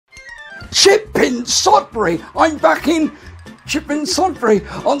Chipping Sodbury. I'm back in Chipping Sodbury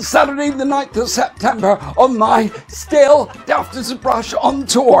on Saturday the 9th of September on my Still Daft as a Brush on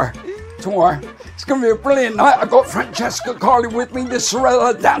tour. It's going to be a brilliant night. I've got Francesca Carley with me, the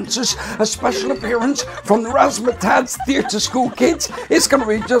Sorella Dancers, a special appearance from the Razzmatazz Theatre School Kids. It's going to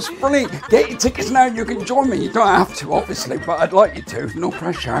be just brilliant. Get your tickets now. You can join me. You don't have to, obviously, but I'd like you to. No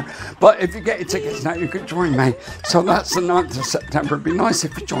pressure. But if you get your tickets now, you can join me. So that's the 9th of September. It'd be nice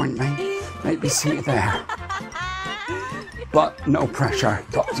if you joined me. Maybe see you there. But no pressure.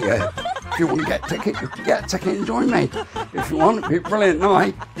 It's up to you. If you want to get a ticket, you can get a ticket and join me. If you want, it'd be a brilliant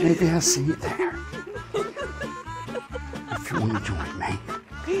night. Maybe I'll see you there. If you want to join me.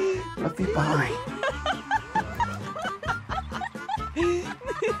 Love you, bye.